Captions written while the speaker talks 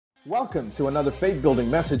Welcome to another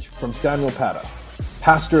faith-building message from Samuel Patta,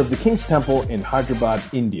 pastor of the King's Temple in Hyderabad,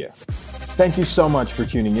 India. Thank you so much for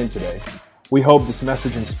tuning in today. We hope this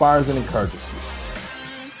message inspires and encourages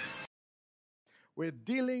you. We're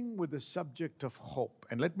dealing with the subject of hope.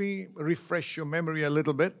 And let me refresh your memory a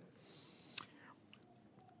little bit.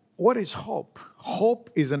 What is hope?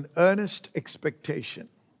 Hope is an earnest expectation.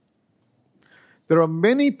 There are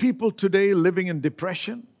many people today living in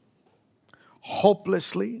depression,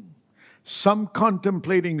 hopelessly, some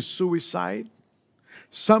contemplating suicide,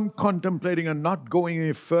 some contemplating on not going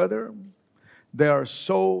any further. They are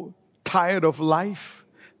so tired of life,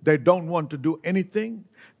 they don't want to do anything.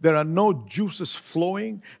 There are no juices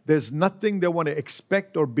flowing. There's nothing they want to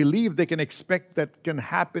expect or believe they can expect that can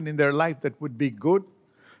happen in their life that would be good.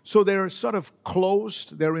 So they're sort of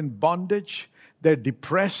closed, they're in bondage, they're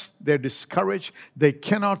depressed, they're discouraged, they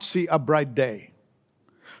cannot see a bright day.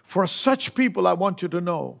 For such people, I want you to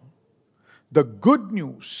know, the good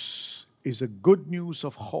news is a good news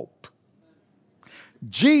of hope.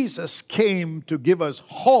 Jesus came to give us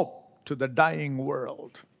hope to the dying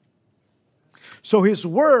world. So His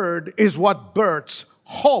word is what births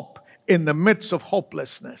hope in the midst of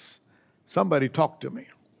hopelessness. Somebody talk to me.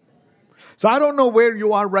 So I don't know where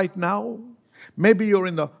you are right now. Maybe you're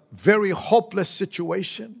in a very hopeless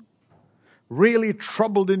situation, really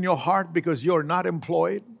troubled in your heart because you're not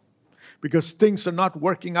employed, because things are not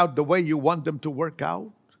working out the way you want them to work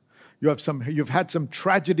out. You've had some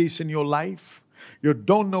tragedies in your life. You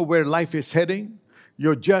don't know where life is heading.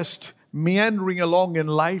 You're just meandering along in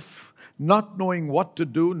life, not knowing what to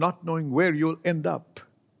do, not knowing where you'll end up.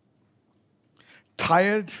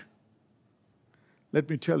 Tired? Let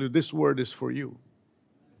me tell you, this word is for you.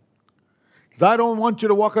 Because I don't want you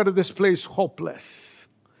to walk out of this place hopeless.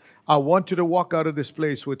 I want you to walk out of this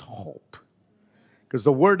place with hope. Because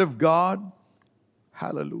the Word of God,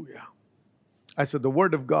 hallelujah. I said the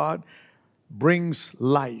Word of God brings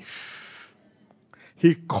life.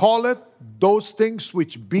 He calleth those things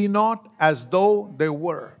which be not as though they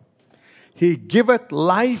were. He giveth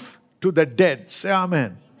life to the dead. Say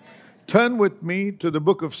amen. Turn with me to the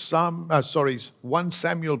book of 1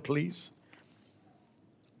 Samuel, please.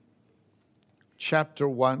 Chapter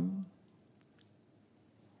 1.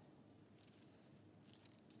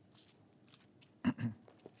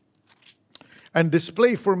 And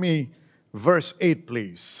display for me verse 8,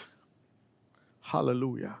 please.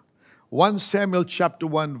 Hallelujah. 1 Samuel chapter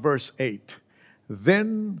 1, verse 8.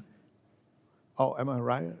 Then, am I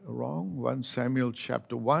right? Wrong? 1 Samuel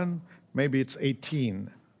chapter 1, maybe it's 18.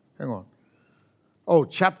 Hang on.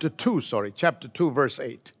 Chapter 2, chapter 2, verse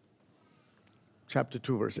 8. Chapter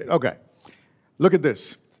 2, verse 8. Okay. Look at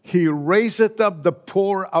this. He raiseth up the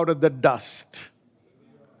poor out of the dust.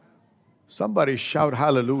 Somebody shout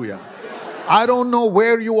hallelujah. I don't know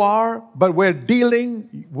where you are, but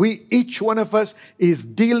each one of us is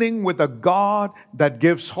dealing with a God that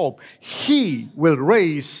gives hope. He will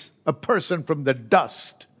raise a person from the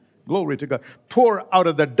dust. Glory to God. Pour out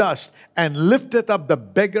of the dust and lifteth up the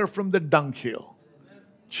beggar from the dunghill.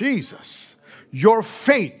 Jesus, your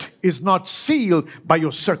fate is not sealed by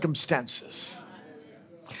your circumstances.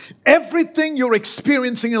 Everything you're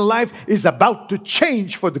experiencing in life is about to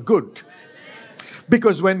change for the good.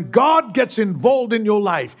 Because when God gets involved in your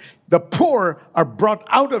life, the poor are brought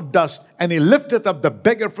out of dust, and He lifteth up the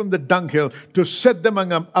beggar from the dunghill to set them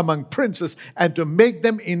among princes and to make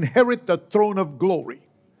them inherit the throne of glory.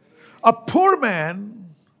 A poor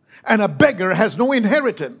man and a beggar has no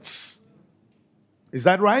inheritance. Is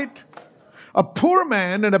that right? A poor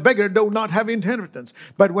man and a beggar do not have inheritance.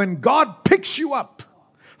 But when God picks you up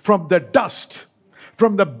from the dust,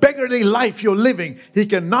 from the beggarly life you're living, He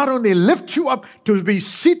can not only lift you up to be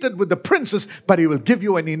seated with the princes, but He will give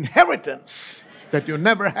you an inheritance that you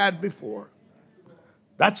never had before.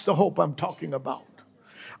 That's the hope I'm talking about.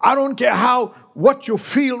 I don't care what you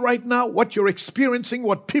feel right now, what you're experiencing,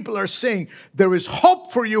 what people are saying. There is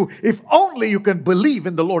hope for you if only you can believe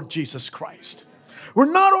in the Lord Jesus Christ. We're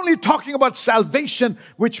not only talking about salvation,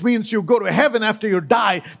 which means you go to heaven after you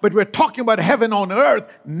die, but we're talking about heaven on earth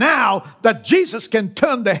now, that Jesus can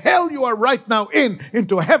turn the hell you are right now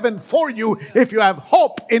into heaven for you if you have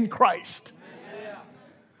hope in Christ.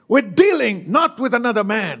 We're dealing not with another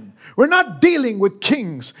man. We're not dealing with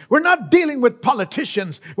kings. We're not dealing with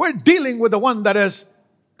politicians. We're dealing with the one that has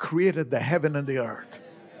created the heaven and the earth.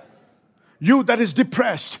 You that is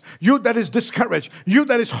depressed, you that is discouraged, you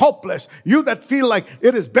that is hopeless, you that feel like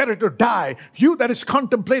it is better to die, you that is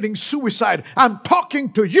contemplating suicide, I'm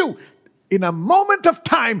talking to you. In a moment of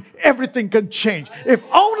time, everything can change. If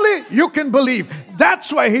only you can believe.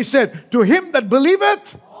 That's why He said, to him that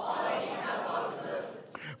believeth,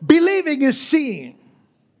 Believing is seeing.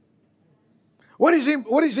 What is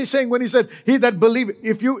he saying when he said, he that believeth,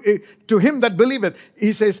 to him that believeth,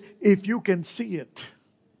 he says, if you can see it.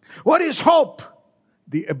 What is hope?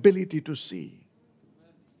 The ability to see.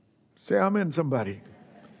 Say amen, somebody.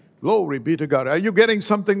 Glory be to God. Are you getting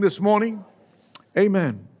something this morning?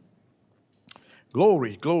 Amen.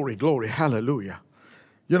 Glory, glory, glory. Hallelujah.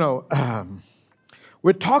 You know,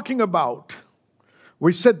 we're talking about,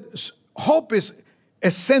 we said hope is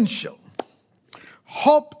essential.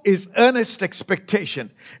 Hope is earnest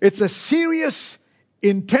expectation. It's a serious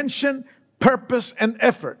intention, purpose, and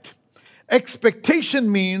effort. Expectation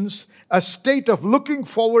means a state of looking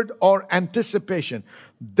forward or anticipation.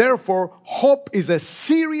 Therefore, hope is a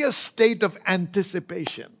serious state of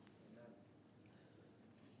anticipation.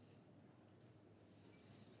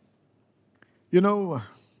 You know,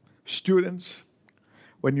 students,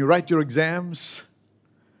 when you write your exams,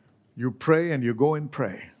 you pray and you go and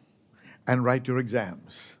pray and write your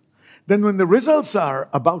exams. Then when the results are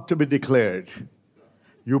about to be declared,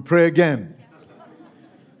 you pray again.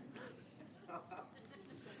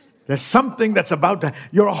 There's something that's about to,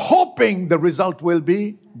 you're hoping the result will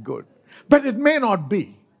be good. But it may not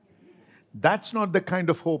be. That's not the kind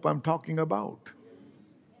of hope I'm talking about.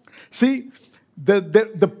 See,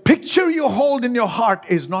 the picture you hold in your heart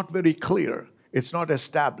is not very clear. It's not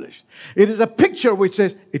established. It is a picture which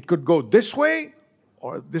says it could go this way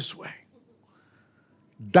or this way.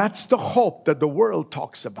 That's the hope that the world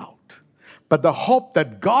talks about. But the hope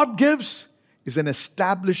that God gives is an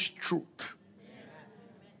established truth.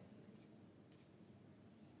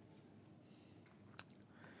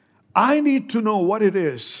 I need to know what it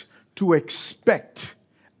is to expect,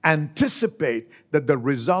 anticipate that the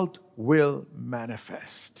result will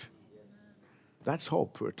manifest. That's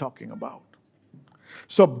hope we're talking about.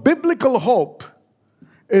 So biblical hope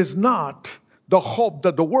is not the hope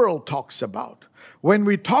that the world talks about. When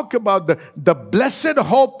we talk about the blessed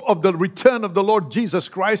hope of the return of the Lord Jesus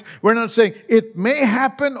Christ, we're not saying it may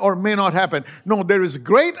happen or may not happen. No, there is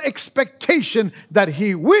great expectation that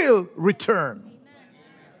He will return.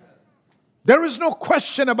 There is no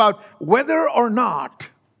question about whether or not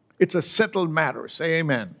it's a settled matter. Say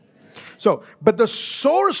amen. So, but the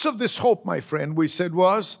source of this hope, my friend, we said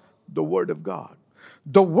was the Word of God.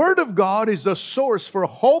 The Word of God is the source for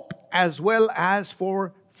hope as well as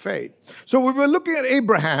for faith. So we were looking at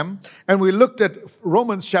Abraham, and we looked at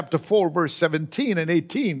Romans chapter 4, verse 17 and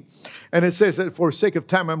 18. And it says that for sake of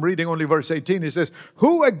time, I'm reading only verse 18. It says,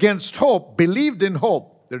 who against hope believed in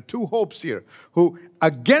hope. There are two hopes here. Who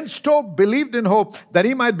against hope believed in hope that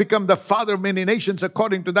he might become the father of many nations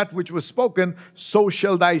according to that which was spoken, so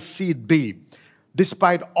shall thy seed be.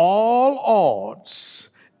 Despite all odds,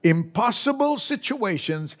 impossible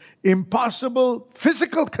situations, impossible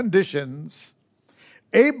physical conditions,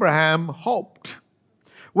 Abraham hoped.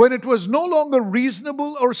 When it was no longer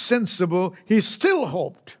reasonable or sensible, he still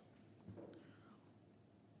hoped.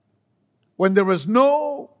 When there was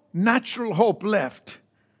no natural hope left,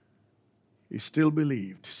 he still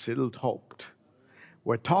believed, still hoped.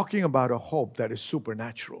 We're talking about a hope that is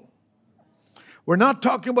supernatural. We're not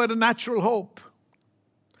talking about a natural hope.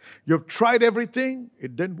 You've tried everything,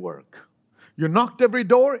 it didn't work. You knocked every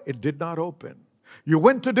door, it did not open. You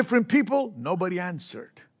went to different people, nobody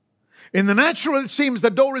answered. In the natural, it seems the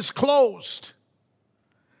door is closed.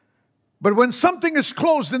 But when something is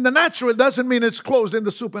closed in the natural, it doesn't mean it's closed in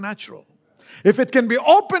the supernatural. If it can be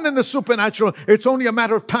opened in the supernatural, it's only a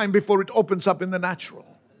matter of time before it opens up in the natural.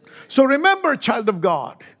 So remember, child of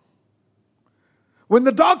God, when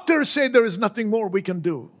the doctors say there is nothing more we can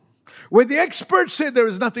do, when the experts say there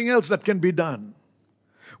is nothing else that can be done,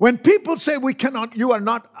 when people say we cannot, you are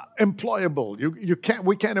not employable,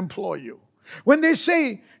 we can't employ you. When they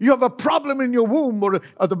say you have a problem in your womb, or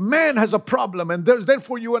the man has a problem and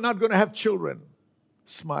therefore you are not going to have children,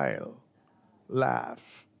 smile,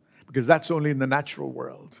 laugh. Because that's only in the natural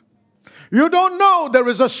world. You don't know there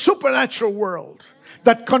is a supernatural world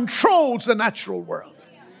that controls the natural world.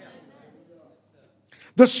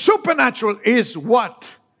 The supernatural is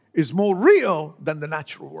what is more real than the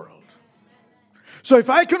natural world. So if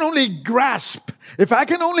I can only grasp, if I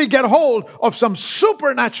can only get hold of some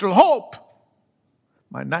supernatural hope,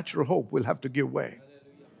 my natural hope will have to give way.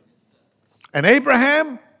 And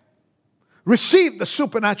Abraham received the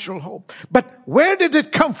supernatural hope. But where did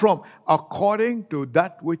it come from? According to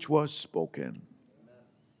that which was spoken.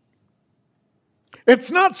 It's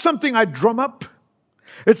not something I drum up.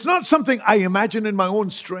 It's not something I imagine in my own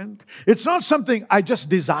strength. It's not something I just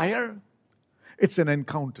desire. It's an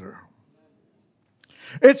encounter.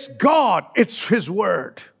 It's God. It's His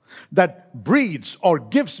Word. that breeds or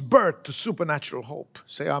gives birth to supernatural hope.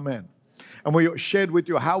 Say amen. And we shared with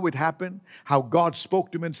you how it happened, how God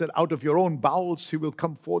spoke to him and said, out of your own bowels he will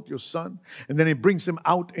come forth your son. And then he brings him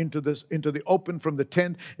out into the open from the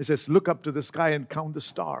tent. He says, look up to the sky and count the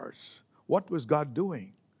stars. What was God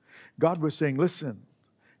doing? God was saying, listen,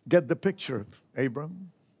 get the picture,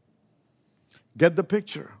 Abram. Get the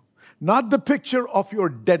picture. Not the picture of your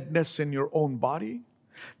deadness in your own body.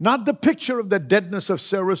 Not the picture of the deadness of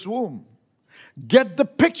Sarah's womb. Get the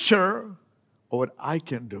picture of what I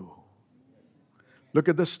can do. Look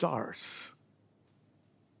at the stars.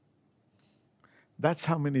 That's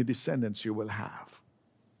how many descendants you will have.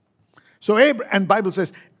 So and Bible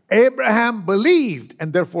says, Abraham believed,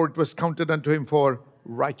 and therefore it was counted unto him for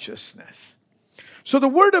righteousness. So the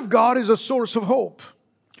Word of God is a source of hope.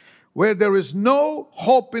 Where there is no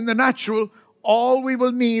hope in the natural, all we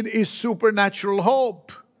will need is supernatural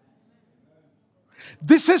hope.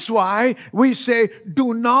 This is why we say,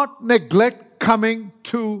 do not neglect coming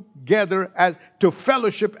together to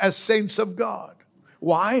fellowship as saints of God.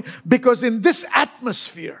 Why? Because in this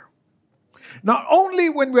atmosphere, not only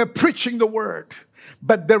when we're preaching the word,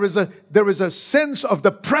 but there is a sense of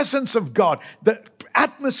the presence of God. The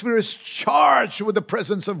atmosphere is charged with the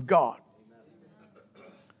presence of God.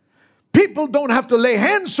 People don't have to lay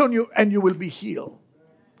hands on you and you will be healed.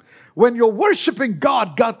 When you're worshiping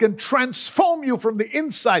God, God can transform you from the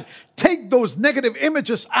inside, take those negative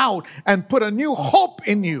images out and put a new hope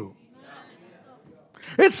in you.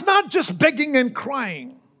 It's not just begging and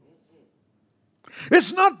crying.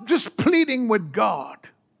 It's not just pleading with God.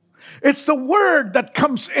 It's the word that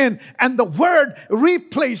comes in, and the word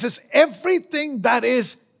replaces everything that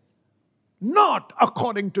is not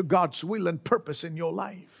according to God's will and purpose in your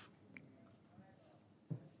life.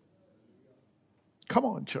 Come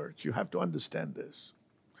on, church, you have to understand this.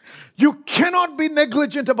 You cannot be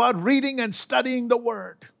negligent about reading and studying the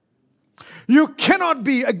word. You cannot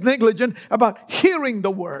be negligent about hearing the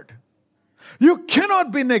word. You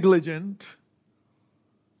cannot be negligent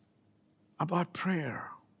about prayer.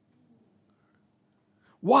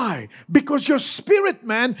 Why? Because your spirit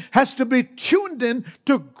man has to be tuned in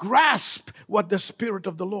to grasp what the Spirit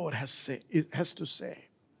of the Lord has to say.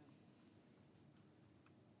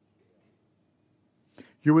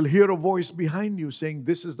 You will hear a voice behind you saying,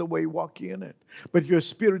 this is the way, walk ye in it. But if your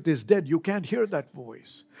spirit is dead, you can't hear that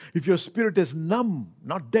voice. If your spirit is numb,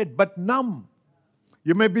 not dead, but numb.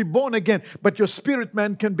 You may be born again, but your spirit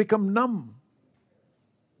man can become numb,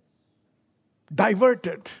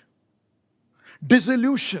 diverted,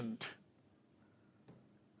 disillusioned.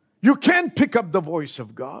 You can't pick up the voice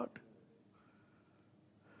of God.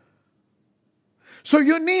 So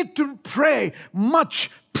you need to pray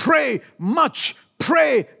much, pray much,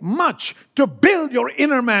 pray much to build your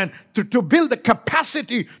inner man, to build the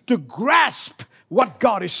capacity to grasp what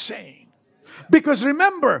God is saying. Because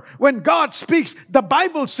remember, when God speaks, the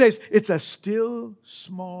Bible says it's a still,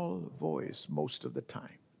 small voice most of the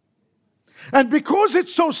time. And because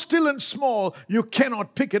it's so still and small, you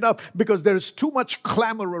cannot pick it up because there's too much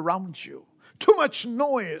clamor around you, too much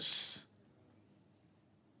noise.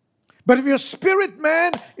 But if your spirit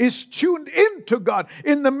man is tuned into God,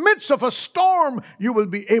 in the midst of a storm, you will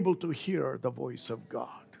be able to hear the voice of God.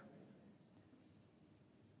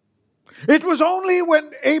 It was only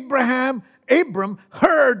when Abram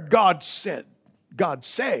heard God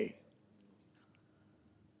say,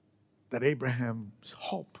 that Abraham's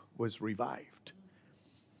hope was revived.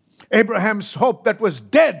 Abraham's hope that was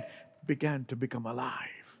dead began to become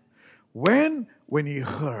alive. When he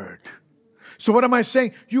heard. So what am I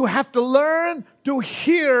saying? You have to learn to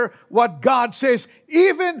hear what God says,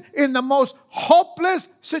 even in the most hopeless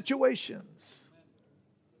situations.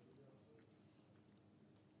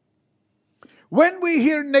 When we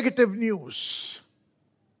hear negative news,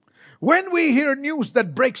 when we hear news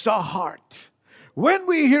that breaks our heart, when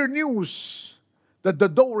we hear news that the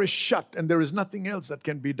door is shut and there is nothing else that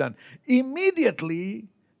can be done, immediately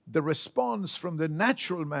the response from the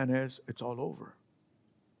natural man is, it's all over.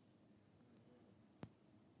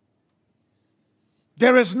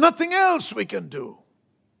 There is nothing else we can do.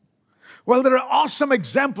 Well, there are awesome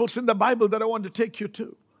examples in the Bible that I want to take you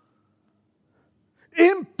to.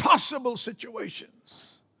 Impossible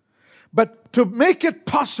situations. But to make it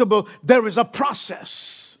possible, there is a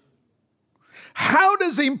process. How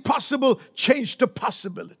does the impossible change to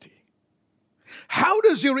possibility? How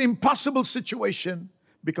does your impossible situation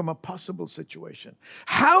become a possible situation?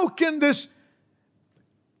 How can this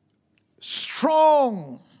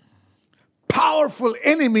strong, powerful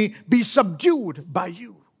enemy be subdued by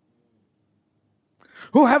you?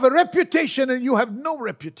 Who have a reputation and you have no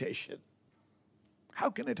reputation. How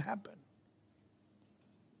can it happen?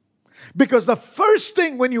 Because the first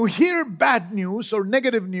thing when you hear bad news or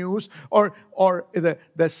negative news or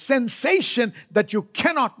the sensation that you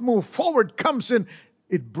cannot move forward comes in,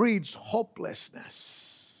 it breeds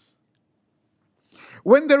hopelessness.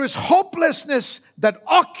 When there is hopelessness that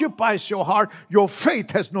occupies your heart, your faith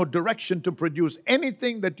has no direction to produce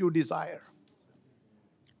anything that you desire.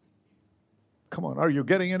 Come on, are you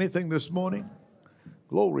getting anything this morning?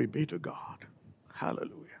 Glory be to God.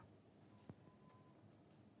 Hallelujah.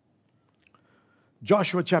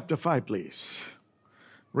 Joshua chapter 5, please.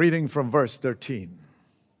 Reading from verse 13.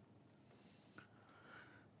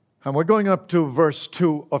 And we're going up to verse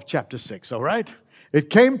 2 of chapter 6, all right?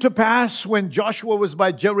 It came to pass when Joshua was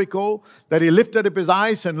by Jericho that he lifted up his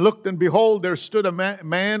eyes and looked, and behold, there stood a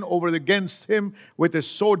man over against him with his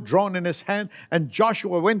sword drawn in his hand. And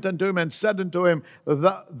Joshua went unto him and said unto him,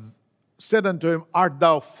 Art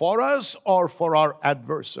thou for us or for our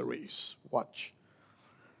adversaries? Watch.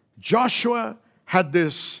 Joshua had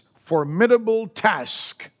this formidable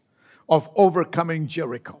task of overcoming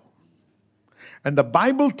Jericho. And the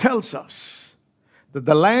Bible tells us that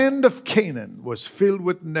the land of Canaan was filled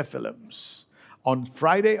with Nephilims. On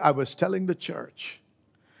Friday, I was telling the church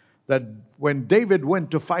that when David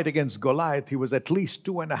went to fight against Goliath, he was at least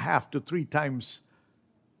 2.5 to 3 times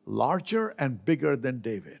larger and bigger than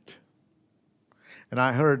David. And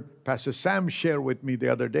I heard Pastor Sam share with me the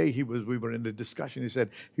other day, we were in a discussion, he said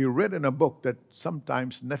he read in a book that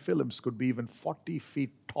sometimes Nephilims could be even 40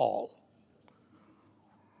 feet tall.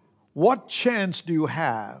 What chance do you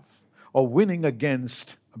have of winning a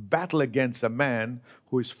battle against a man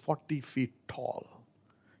who is 40 feet tall?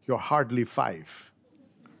 You're hardly 5.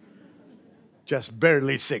 Just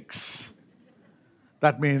barely 6.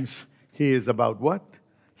 That means he is about what?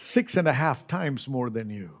 6.5 times more than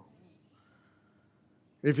you.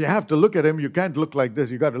 If you have to look at him, you can't look like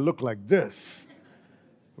this. You got to look like this.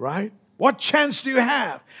 Right? What chance do you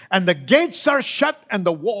have? And the gates are shut and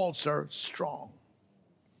the walls are strong.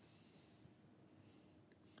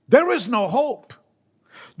 There is no hope.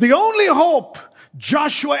 The only hope,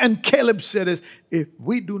 Joshua and Caleb said, is if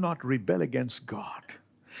we do not rebel against God,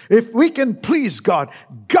 if we can please God,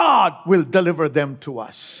 God will deliver them to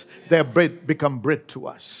us. Their bread become bread to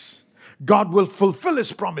us. God will fulfill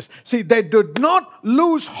His promise. See, they did not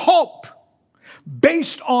lose hope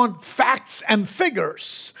based on facts and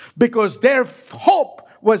figures, because their hope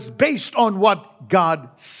was based on what God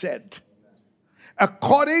said.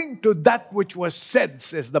 According to that which was said,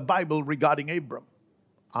 says the Bible regarding Abram.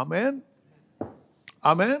 Amen?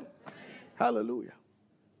 Amen? Hallelujah.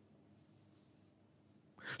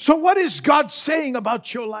 So what is God saying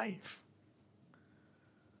about your life?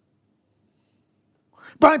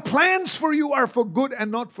 My plans for you are for good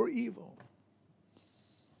and not for evil.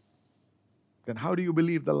 Then how do you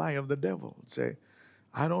believe the lie of the devil? Say,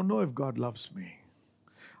 I don't know if God loves me.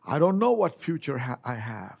 I don't know what future I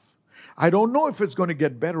have. I don't know if it's going to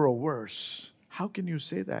get better or worse. How can you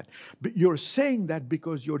say that? But you're saying that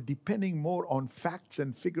because you're depending more on facts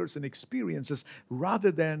and figures and experiences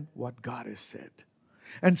rather than what God has said.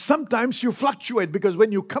 And sometimes you fluctuate, because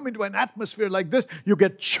when you come into an atmosphere like this, you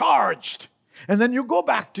get charged. And then you go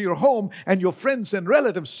back to your home and your friends and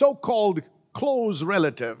relatives, so-called close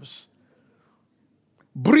relatives,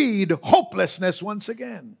 breed hopelessness once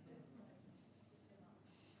again.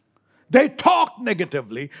 They talk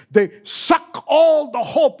negatively. They suck all the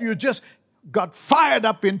hope you just got fired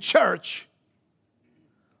up in church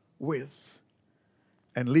with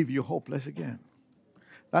and leave you hopeless again.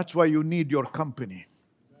 That's why you need your company.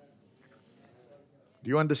 Do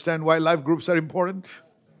you understand why life groups are important?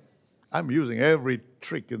 I'm using every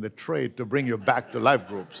trick in the trade to bring you back to life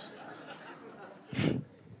groups.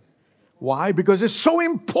 Why? Because it's so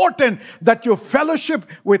important that you fellowship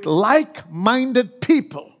with like-minded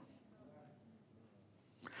people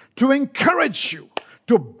to encourage you,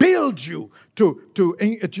 to build you,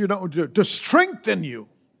 to strengthen you,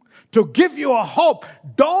 to give you a hope.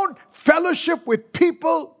 Don't fellowship with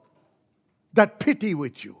people that pity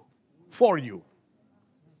with you, for you.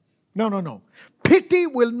 No. Pity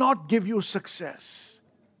will not give you success.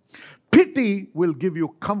 Pity will give you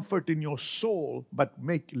comfort in your soul, but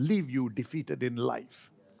leave you defeated in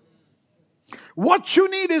life. What you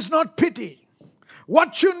need is not pity.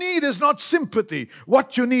 What you need is not sympathy.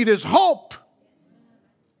 What you need is hope.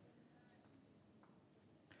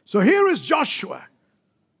 So here is Joshua.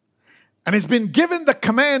 And he's been given the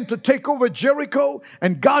command to take over Jericho.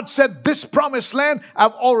 And God said, this promised land,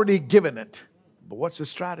 I've already given it. But what's the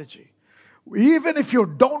strategy? Even if you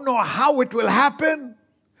don't know how it will happen,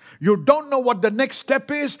 You don't know what the next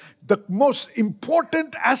step is. The most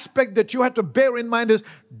important aspect that you have to bear in mind is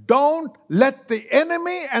don't let the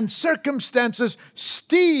enemy and circumstances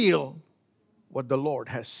steal what the Lord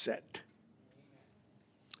has said.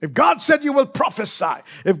 If God said you will prophesy,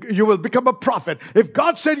 if you will become a prophet, if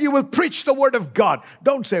God said you will preach the word of God,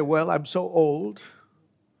 don't say, well, I'm so old.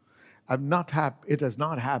 It has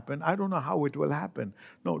not happened. I don't know how it will happen.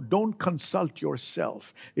 No, don't consult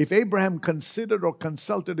yourself. If Abraham considered or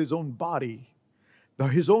consulted his own body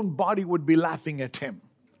would be laughing at him.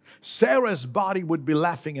 Sarah's body would be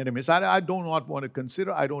laughing at him. He said, I do not want to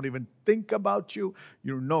consider. I don't even think about you.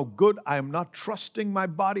 You're no good. I am not trusting my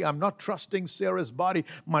body. I'm not trusting Sarah's body.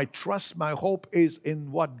 My trust, my hope is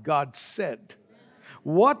in what God said.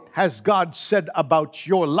 What has God said about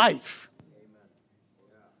your life?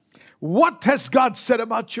 What has God said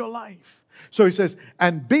about your life? So he says,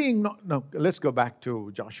 and being not... No, let's go back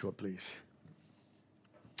to Joshua, please.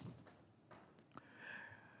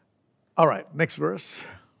 All right, next verse.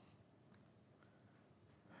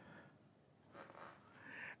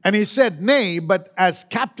 And he said, nay, but as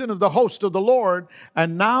captain of the host of the Lord,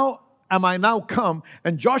 and now am I now come?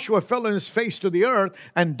 And Joshua fell on his face to the earth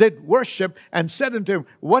and did worship and said unto him,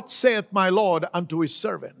 what saith my Lord unto his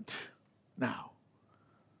servant? Now,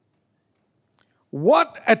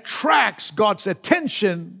 what attracts God's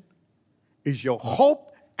attention is your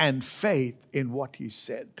hope and faith in what he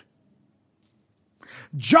said.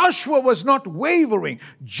 Joshua was not wavering.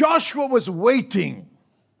 Joshua was waiting.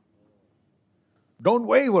 Don't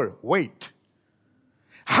waver, wait.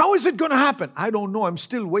 How is it going to happen? I don't know. I'm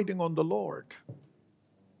still waiting on the Lord.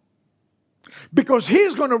 Because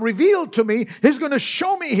He's going to reveal to me, He's going to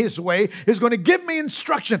show me His way, He's going to give me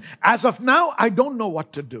instruction. As of now, I don't know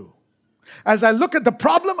what to do. As I look at the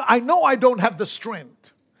problem, I know I don't have the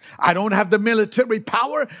strength. I don't have the military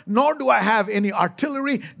power, nor do I have any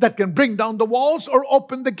artillery that can bring down the walls or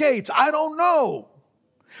open the gates. I don't know.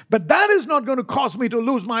 But that is not going to cause me to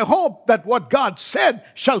lose my hope that what God said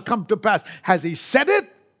shall come to pass. Has He said it?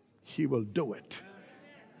 He will do it.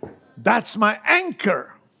 That's my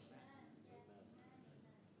anchor.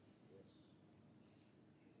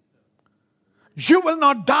 You will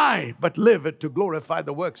not die, but live it to glorify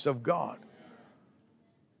the works of God.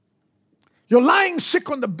 You're lying sick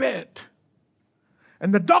on the bed,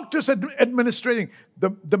 and the doctors are administrating.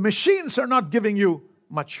 The machines are not giving you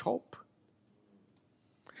much hope.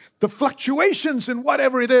 The fluctuations in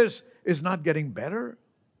whatever it is not getting better.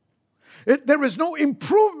 There is no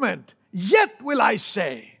improvement. Yet will I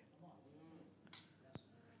say,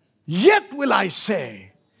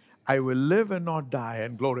 I will live and not die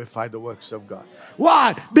and glorify the works of God.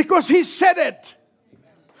 Why? Because He said it.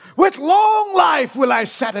 With long life will I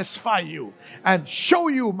satisfy you and show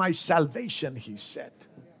you my salvation, He said.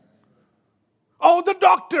 Oh, the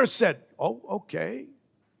doctor said, oh, okay.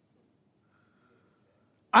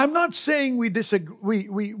 I'm not saying we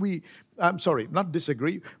disagree. I'm sorry, not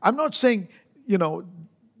disagree. I'm not saying,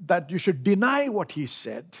 that you should deny what He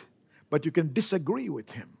said, but you can disagree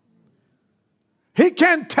with Him. He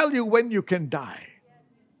can't tell you when you can die.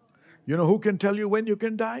 You know who can tell you when you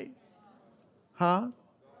can die? Huh?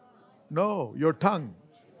 No, your tongue.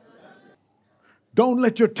 Don't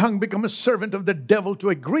let your tongue become a servant of the devil to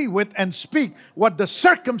agree with and speak what the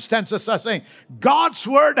circumstances are saying. God's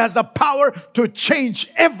word has the power to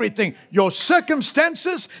change everything. Your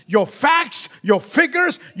circumstances, your facts, your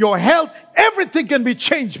figures, your health, everything can be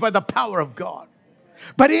changed by the power of God.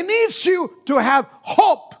 But He needs you to have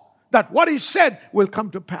hope that what He said will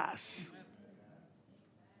come to pass.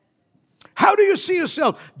 How do you see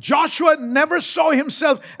yourself? Joshua never saw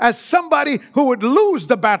himself as somebody who would lose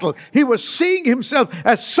the battle. He was seeing himself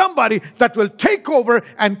as somebody that will take over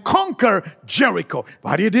and conquer Jericho.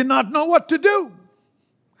 But he did not know what to do.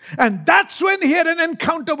 And that's when he had an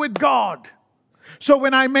encounter with God. So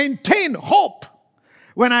when I maintain hope,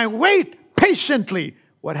 when I wait patiently,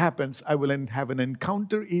 what happens? I will have an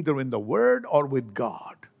encounter either in the Word or with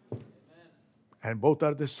God. And both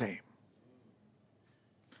are the same.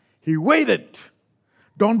 He waited.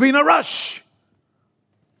 Don't be in a rush.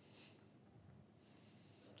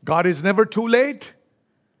 God is never too late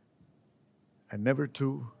and never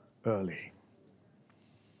too early.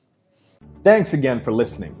 Thanks again for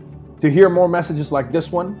listening. To hear more messages like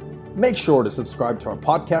this one, make sure to subscribe to our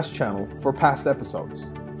podcast channel for past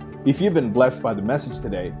episodes. If you've been blessed by the message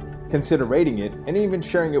today, consider rating it and even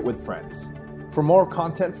sharing it with friends. For more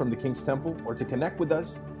content from the King's Temple or to connect with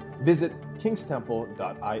us, visit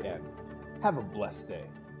kingstemple.in. Have a blessed day.